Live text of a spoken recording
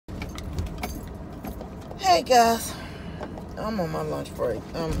Hey guys, I'm on my lunch break.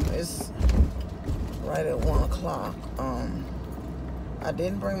 It's right at 1 o'clock. I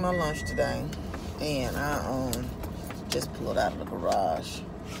didn't bring my lunch today, and I just pulled out of the garage.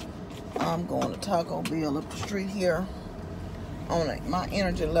 I'm going to Taco Bell up the street here. My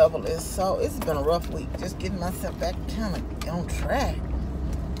energy level it's been a rough week. Just getting myself back kind of on track.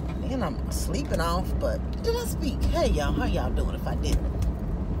 And I'm sleeping off, but did I speak? Hey y'all, how y'all doing if I didn't?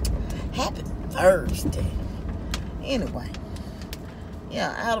 Happy Thursday. Anyway,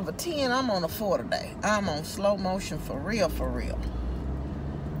 yeah, out of a 10, I'm on a 4 today. I'm on slow motion for real, for real.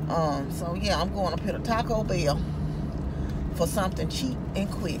 So yeah, I'm going up here to Taco Bell for something cheap and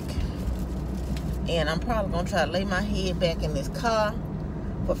quick. And I'm probably going to try to lay my head back in this car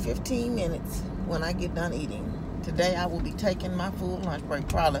for 15 minutes when I get done eating. Today I will be taking my full lunch break,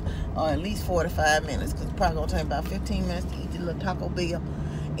 probably, or at least 45 minutes, because it's probably going to take about 15 minutes to eat the little Taco Bell.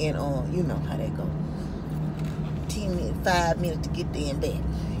 And you know how that goes. 10 minutes, 5 minutes to get there and back,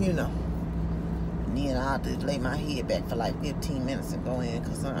 you know. And then I'll just lay my head back for like 15 minutes and go in,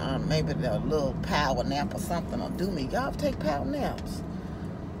 because maybe a little power nap or something will do me. Y'all take power naps?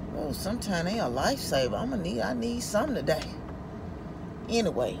 Oh, sometimes they are a lifesaver. I need some today.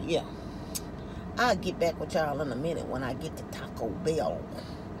 Anyway, yeah. I'll get back with y'all in a minute when I get to Taco Bell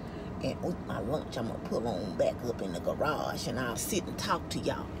and eat my lunch. I'm going to pull on back up in the garage and I'll sit and talk to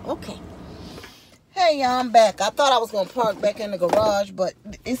y'all. Okay. Hey, y'all, I'm back. I thought I was going to park back in the garage, but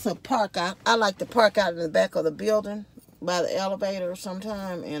it's a park. I like to park out in the back of the building by the elevator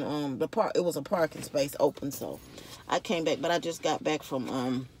sometime, and it was a parking space open, so I came back, but I just got back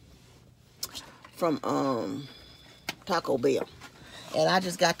from Taco Bell, and I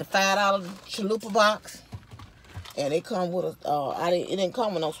just got the $5 Chalupa box, and it come with it didn't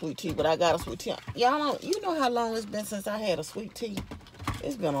come with no sweet tea, but I got a sweet tea. Y'all know how long it's been since I had a sweet tea?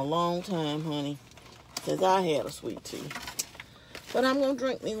 It's been a long time, honey, since I had a sweet tea. But I'm going to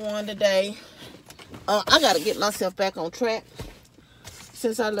drink me one today. I got to get myself back on track.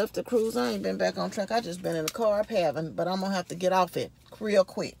 Since I left the cruise, I ain't been back on track. I just been in the car having, but I'm going to have to get off it real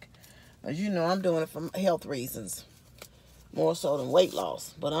quick. As you know, I'm doing it for health reasons. More so than weight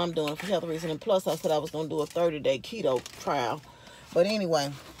loss. But I'm doing it for health reasons. And plus, I said I was going to do a 30-day keto trial. But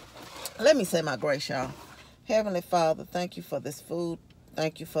anyway, let me say my grace, y'all. Heavenly Father, thank you for this food.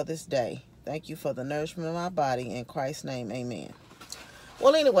 Thank you for this day. Thank you for the nourishment of my body. In Christ's name, amen.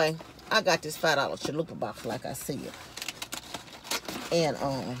 Well, anyway, I got this $5 Chalupa box, like I said. And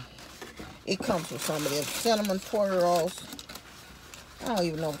it comes with some of them cinnamon twirls. I don't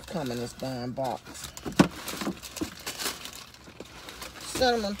even know what's coming in this darn box.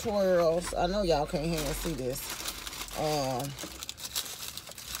 Cinnamon twirls. I know y'all can't hear and see this.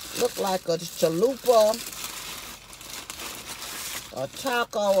 Look like a chalupa, a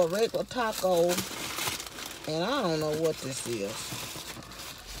taco, a regular taco, and I don't know what this is.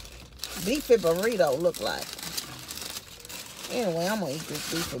 Beefy burrito look like. Anyway, I'm gonna eat this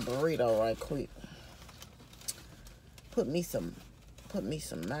beefy burrito right quick. Put me some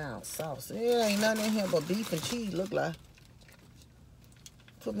mild sauce. There ain't nothing in here but beef and cheese, look like.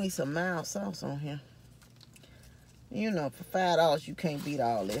 Put me some mild sauce on here. You know, for $5 you can't beat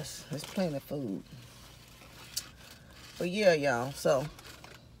all this. There's plenty of food. But yeah, y'all, so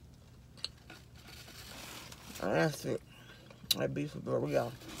that's it. That beef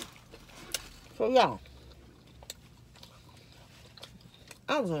burrito. So y'all,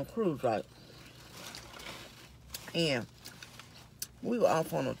 I was on a cruise, right? And we were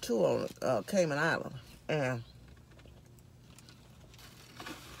off on a tour on Cayman Island. And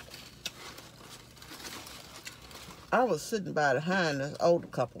I was sitting by behind this older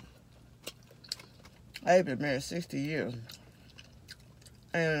couple. They've been married 60 years.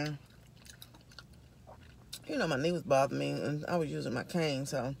 And, you know, my knee was bothering me, and I was using my cane,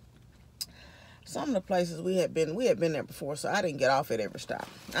 so some of the places we had been there before, so I didn't get off at every stop.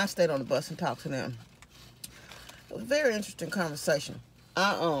 I stayed on the bus and talked to them. It was a very interesting conversation.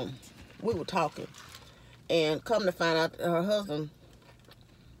 We were talking, and come to find out, her husband,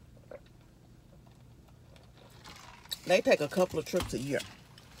 they take a couple of trips a year,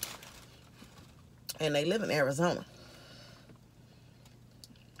 and they live in Arizona.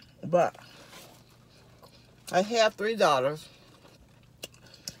 But I have 3 daughters,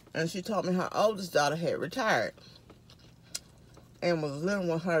 and she told me her oldest daughter had retired and was living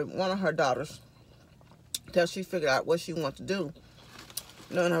with one of her daughters until she figured out what she wanted to do.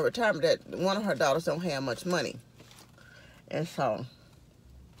 During her retirement, that one of her daughters don't have much money. And so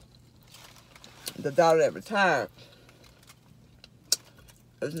the daughter that retired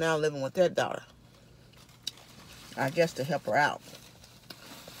is now living with that daughter, I guess, to help her out.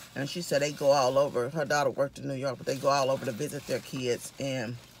 And she said they go all over. Her daughter worked in New York, but they go all over to visit their kids.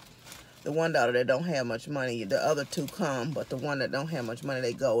 And the one daughter that don't have much money, the other two come, but the one that don't have much money,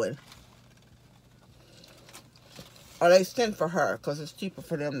 they go and, or they send for her because it's cheaper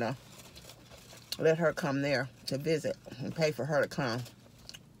for them to let her come there to visit and pay for her to come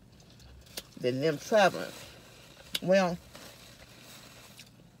than them traveling. Well,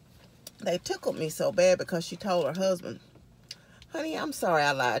 they tickled me so bad because she told her husband, honey, I'm sorry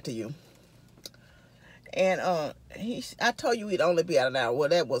I lied to you. And I told you we'd only be out an hour. Well,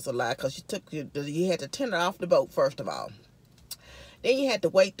 that was a lie because you had to tender off the boat, first of all. Then you had to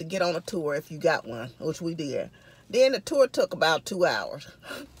wait to get on a tour if you got one, which we did. Then the tour took about 2 hours.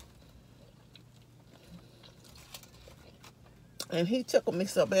 And he tickled me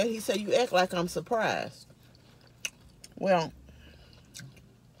so bad. He said, you act like I'm surprised. Well,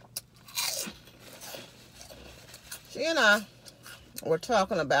 she and I were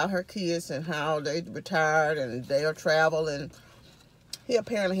talking about her kids and how they retired and they'll travel. And he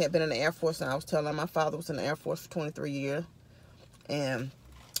apparently had been in the Air Force. And I was telling him my father was in the Air Force for 23 years. And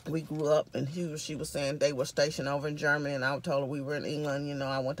we grew up, and she was saying they were stationed over in Germany. And I told her we were in England. You know,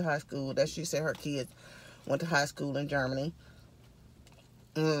 I went to high school. That she said her kids went to high school in Germany.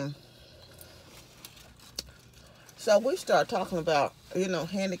 So we started talking about, you know,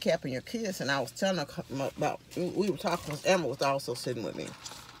 handicapping your kids, and I was telling her about, we were talking, because Emma was also sitting with me,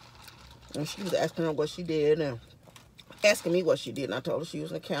 and she was asking her what she did, and asking me what she did, and I told her she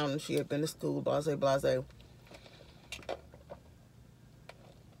was an accountant, she had been to school, blase, blase.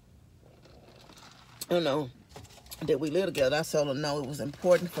 You know, that we lived together. I told her no, it was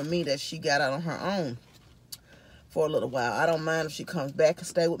important for me that she got out on her own for a little while. I don't mind if she comes back and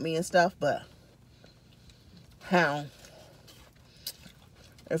stay with me and stuff, but how,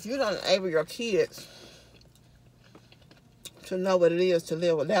 if you don't enable your kids to know what it is to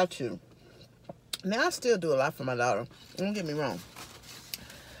live without you. Now, I still do a lot for my daughter. Don't get me wrong.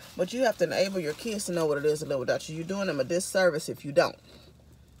 But you have to enable your kids to know what it is to live without you. You're doing them a disservice if you don't.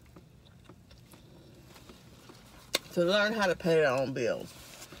 To learn how to pay their own bills.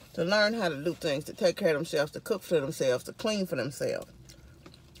 To learn how to do things, to take care of themselves, to cook for themselves, to clean for themselves.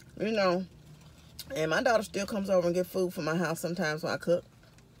 You know, and my daughter still comes over and get food from my house sometimes when I cook.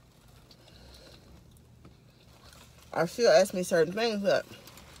 Or she'll ask me certain things, but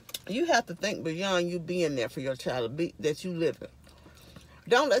you have to think beyond you being there for your child, that you live in.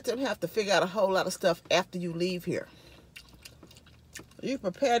 Don't let them have to figure out a whole lot of stuff after you leave here. You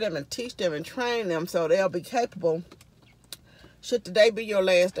prepare them and teach them and train them so they'll be capable. Should today be your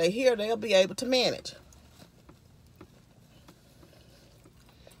last day here, they'll be able to manage.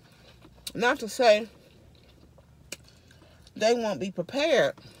 Not to say they won't be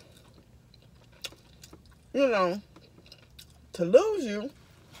prepared, you know, to lose you,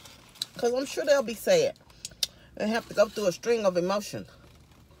 because I'm sure they'll be sad and have to go through a string of emotions.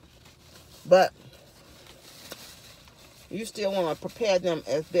 But you still want to prepare them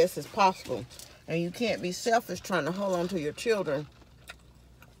as best as possible. And you can't be selfish trying to hold on to your children,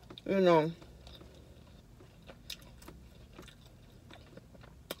 you know,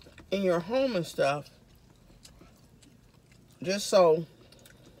 in your home and stuff, just so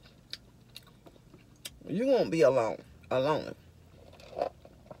you won't be alone.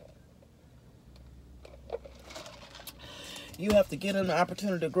 You have to get them the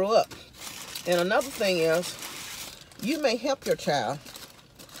opportunity to grow up. And another thing is, you may help your child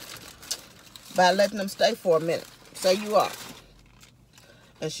by letting them stay for a minute. Say you are.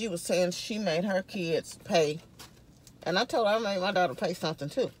 And she was saying she made her kids pay. And I told her I made my daughter pay something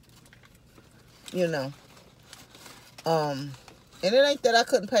too. You know. And it ain't that I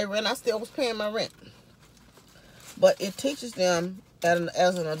couldn't pay rent. I still was paying my rent. But it teaches them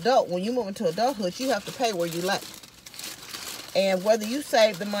as an adult, when you move into adulthood, you have to pay where you like. And whether you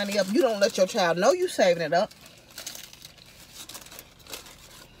save the money up, you don't let your child know you saving it up.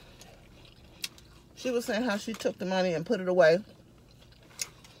 She was saying how she took the money and put it away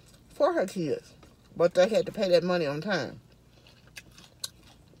for her kids. But they had to pay that money on time.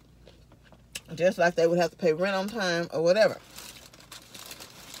 Just like they would have to pay rent on time or whatever.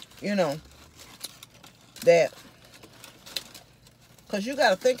 You know, that, because you got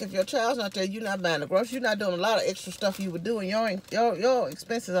to think, if your child's not there, you're not buying the groceries, you're not doing a lot of extra stuff you would do, and your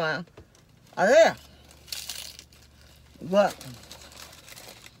expenses are there. But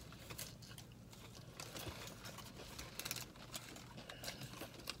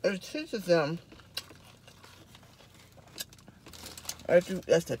it teaches them,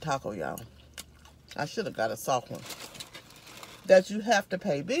 that's the taco, y'all. I should have got a soft one. That you have to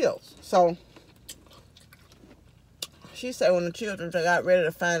pay bills. So she said when the children got ready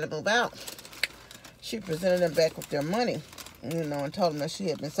to finally move out, she presented them back with their money, you know, and told them that she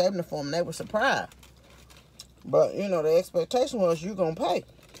had been saving it for them. They were surprised. But, you know, the expectation was you going to pay.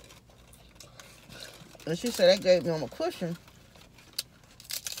 And she said that gave them a cushion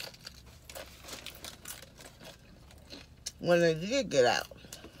when they did get out.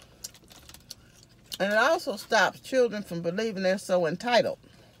 And it also stops children from believing they're so entitled.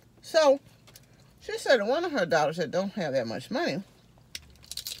 So, she said that one of her daughters that don't have that much money,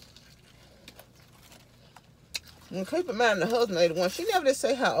 and keep in mind the husband, the one, she never did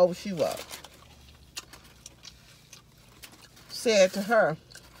say how old she was, said to her,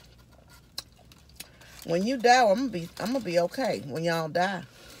 when you die, I'm gonna be okay when y'all die.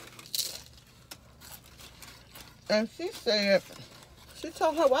 And she said, she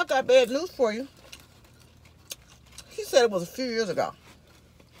told her, well, I got bad news for you. He said it was a few years ago.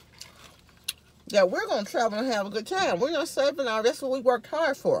 Yeah, we're going to travel and have a good time. We're going to save it all. That's what we worked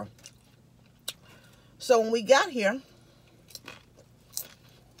hard for. So when we got here,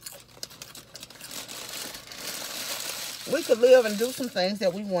 we could live and do some things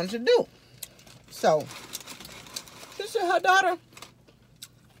that we wanted to do. So, she said her daughter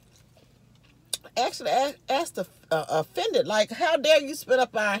actually asked offended, like, how dare you split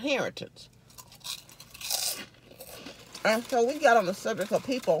up our inheritance? And so we got on the subject of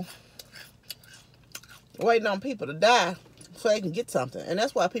people waiting on people to die so they can get something. And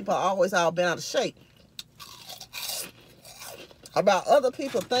that's why people are always all been out of shape about other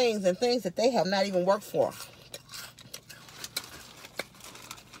people's things and things that they have not even worked for.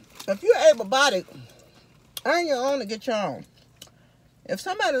 If you're able-bodied, earn your own and get your own. If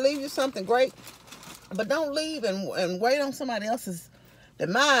somebody leaves you something great, but don't leave and wait on somebody else's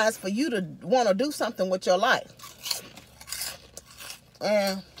demise for you to want to do something with your life.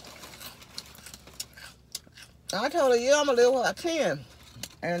 And I told her, yeah, I'm going to live what I can.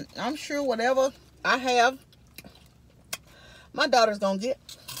 And I'm sure whatever I have, my daughter's going to get.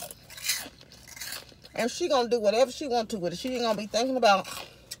 And she going to do whatever she wants to with it. She ain't going to be thinking about,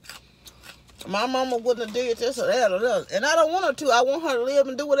 my mama wouldn't have did this or that or that. And I don't want her to. I want her to live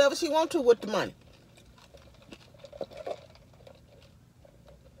and do whatever she wants to with the money.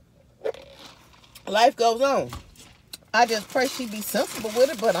 Life goes on. I just pray she be sensible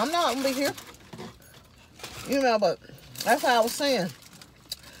with it, but I'm not going to be here. You know, but that's how I was saying.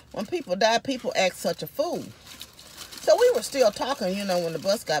 When people die, people act such a fool. So we were still talking, you know, when the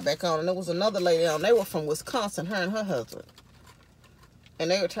bus got back on. And there was another lady on. They were from Wisconsin, her and her husband. And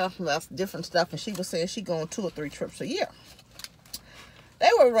they were talking about different stuff. And she was saying she going 2 or 3 trips a year. They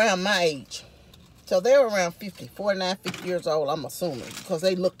were around my age. So they were around 50, 49, 50 years old, I'm assuming. Because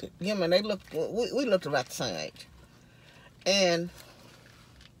they looked at, you know, they looked, we looked about the same age. And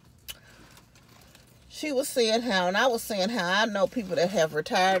she was saying how, and I was saying how I know people that have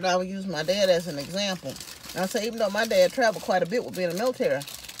retired. And I would use my dad as an example. And I say, even though my dad traveled quite a bit with being in the military,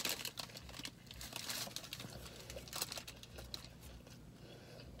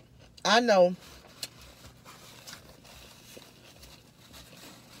 I know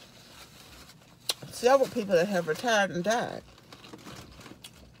several people that have retired and died.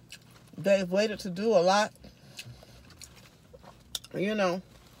 They've waited to do a lot. You know,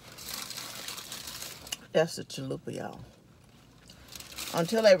 that's the chalupa, y'all.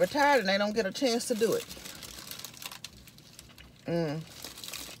 Until they retire and they don't get a chance to do it.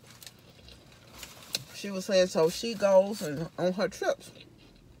 She was saying, so she goes and on her trips.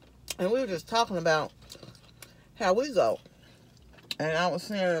 And we were just talking about how we go. And I was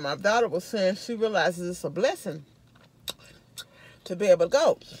saying, and my daughter was saying, she realizes it's a blessing to be able to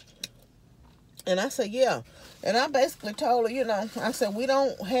go. And I said, yeah. And I basically told her, you know, I said, we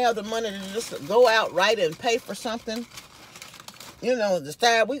don't have the money to just go outright and pay for something. You know,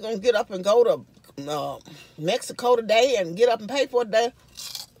 decide we're going to get up and go to Mexico today and get up and pay for it today.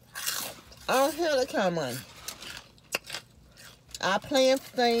 I don't have that kind of money. I plan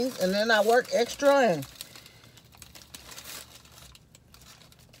for things and then I work extra and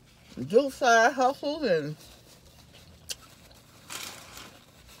do side hustles and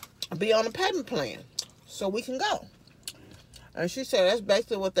be on a payment plan so we can go. And she said that's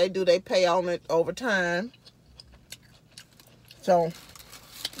basically what they do. They pay on it over time so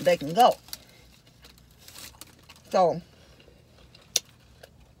they can go. So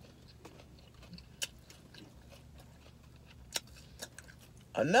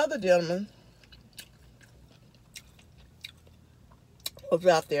another gentleman was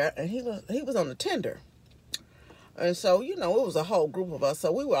out there, and he was on the tender. And so, you know, it was a whole group of us,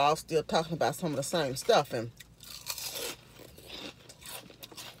 so we were all still talking about some of the same stuff. And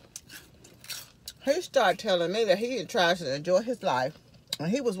he started telling me that he tries to enjoy his life. And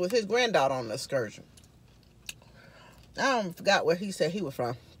he was with his granddaughter on the excursion. I forgot where he said he was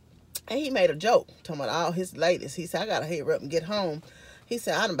from. And he made a joke talking about all his ladies. He said, I got to hurry up and get home. He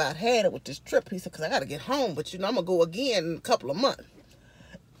said, I done about had it with this trip. He said, because I got to get home. But, you know, I'm going to go again in a couple of months.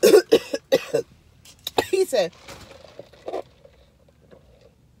 He said,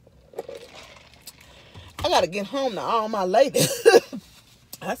 I got to get home to all my ladies.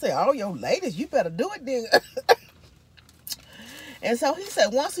 I said, all your ladies, you better do it then. And so he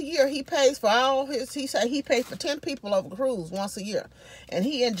said once a year he pays for all his, he said he pays for 10 people over cruise once a year. And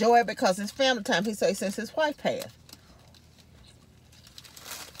he enjoyed it because it's family time, he said, since his wife passed.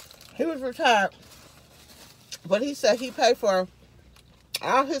 He was retired, but he said he paid for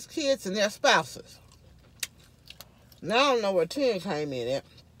all his kids and their spouses. Now I don't know where 10 came in at,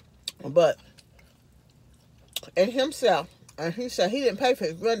 but and himself, and he said he didn't pay for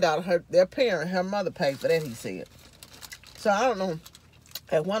his granddaughter, their parent, her mother paid for that, he said. So I don't know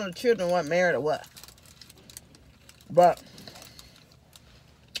if one of the children weren't married or what. But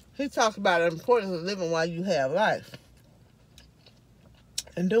he talks about the importance of living while you have life.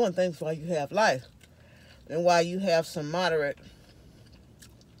 And doing things while you have life. And while you have some moderate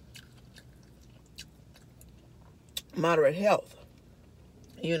health.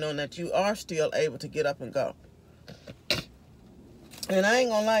 You know, that you are still able to get up and go. And I ain't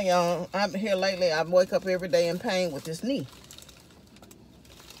gonna lie, y'all. I've been here lately. I wake up every day in pain with this knee.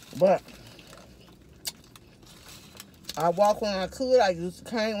 But I walk when I could. I used the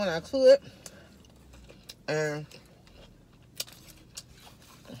cane when I could. And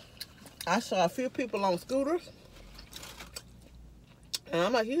I saw a few people on scooters. And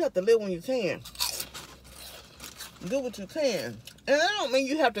I'm like, you have to live when you can. Do what you can. And I don't mean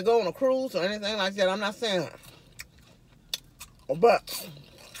you have to go on a cruise or anything like that. I'm not saying that. But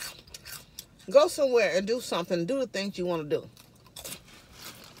go somewhere and do something. Do the things you want to do.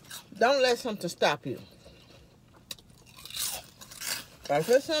 Don't let something stop you. If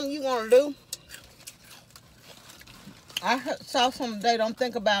it's something you want to do, I saw something today, don't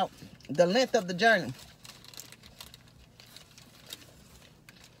think about the length of the journey.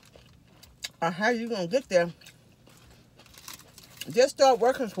 Or how you going to get there. Just start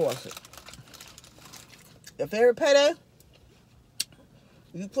working towards it. If every payday,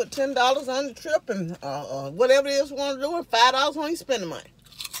 you put $10 on the trip and whatever it is you want to do, and $5 on you spending money.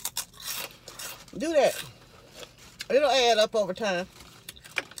 Do that. It'll add up over time.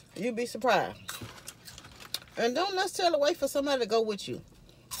 You'll be surprised. And don't necessarily wait for somebody to go with you.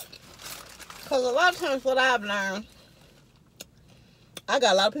 Because a lot of times what I've learned, I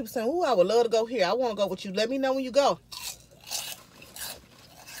got a lot of people saying, ooh, I would love to go here. I want to go with you. Let me know when you go.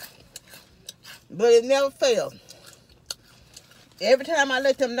 But it never fails. Every time I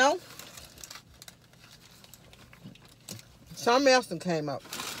let them know, something else came up.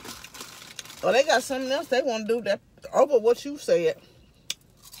 Or they got something else they want to do that over what you said.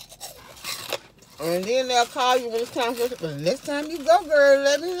 And then they'll call you when it's time for it. Next time you go, girl,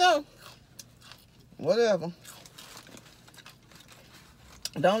 let me know. Whatever.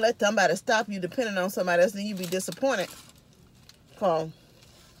 Don't let somebody stop you depending on somebody else, then you be disappointed. Because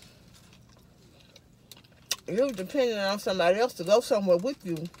you're depending on somebody else to go somewhere with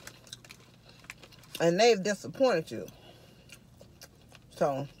you, and they've disappointed you.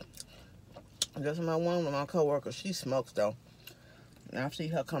 So, just one of my coworkers, she smokes though. Now I see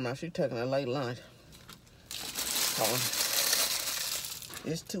her come out, she's taking a late lunch. So,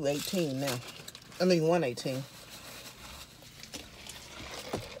 it's 2:18 now. I mean 1:18.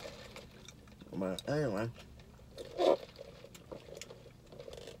 But anyway.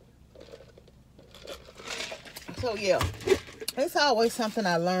 So yeah, it's always something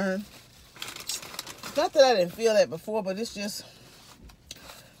I learn. Not that I didn't feel that before, but it's just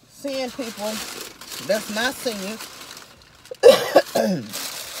seeing people that's not seniors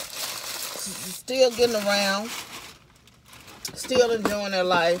still getting around, still enjoying their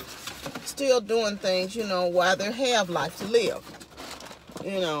life, still doing things, you know, while they have life to live.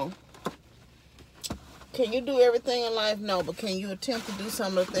 You know, can you do everything in life? No, but can you attempt to do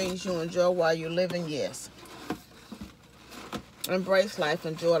some of the things you enjoy while you're living? Yes. Embrace life,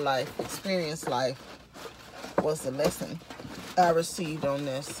 enjoy life, experience life was the lesson I received on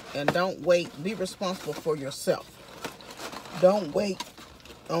this. And don't wait. Be responsible for yourself. Don't wait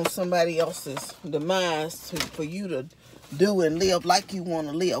on somebody else's demise for you to do and live like you want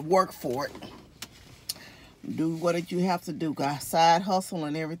to live. Work for it. Do what you have to do, guys. Side hustle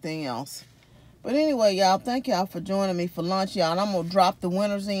and everything else. But anyway, y'all, thank y'all for joining me for lunch, y'all. I'm going to drop the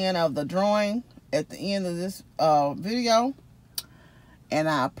winners in of the drawing at the end of this video. And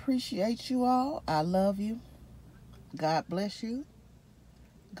I appreciate you all. I love you. God bless you.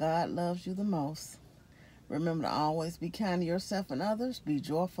 God loves you the most. Remember to always be kind to yourself and others. Be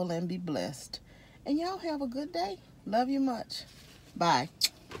joyful and be blessed. And y'all have a good day. Love you much. Bye.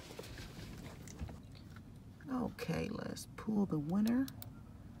 Okay, let's pull the winner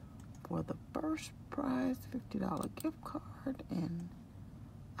for the first prize $50 gift card and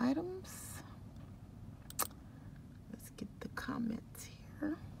items. Let's get the comments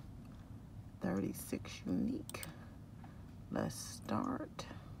here. 36 unique. Let's start.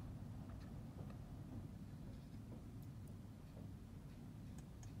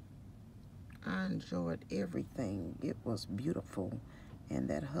 I enjoyed everything. It was beautiful. And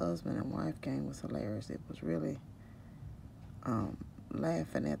that husband and wife game was hilarious. It was really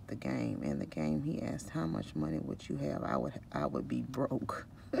laughing at the game. In the game, he asked, how much money would you have? I would be broke.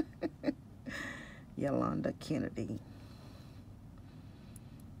 Yolanda Kennedy.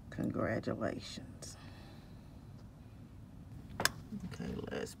 Congratulations. Okay,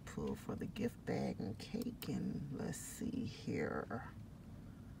 let's pull for the gift bag and cake, and let's see here.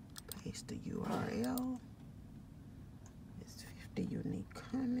 Paste the URL. It's 50 unique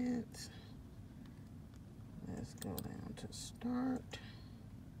comments. Let's go down to start.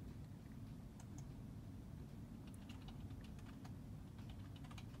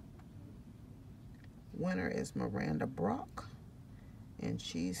 Winner is Miranda Brock, and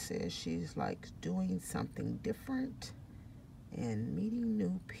she says she's like doing something different and meeting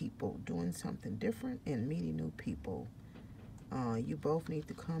new people. Doing something different and meeting new people. You both need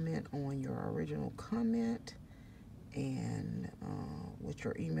to comment on your original comment and with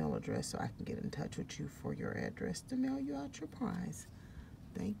your email address so I can get in touch with you for your address to mail you out your prize.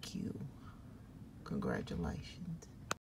 Thank you. Congratulations.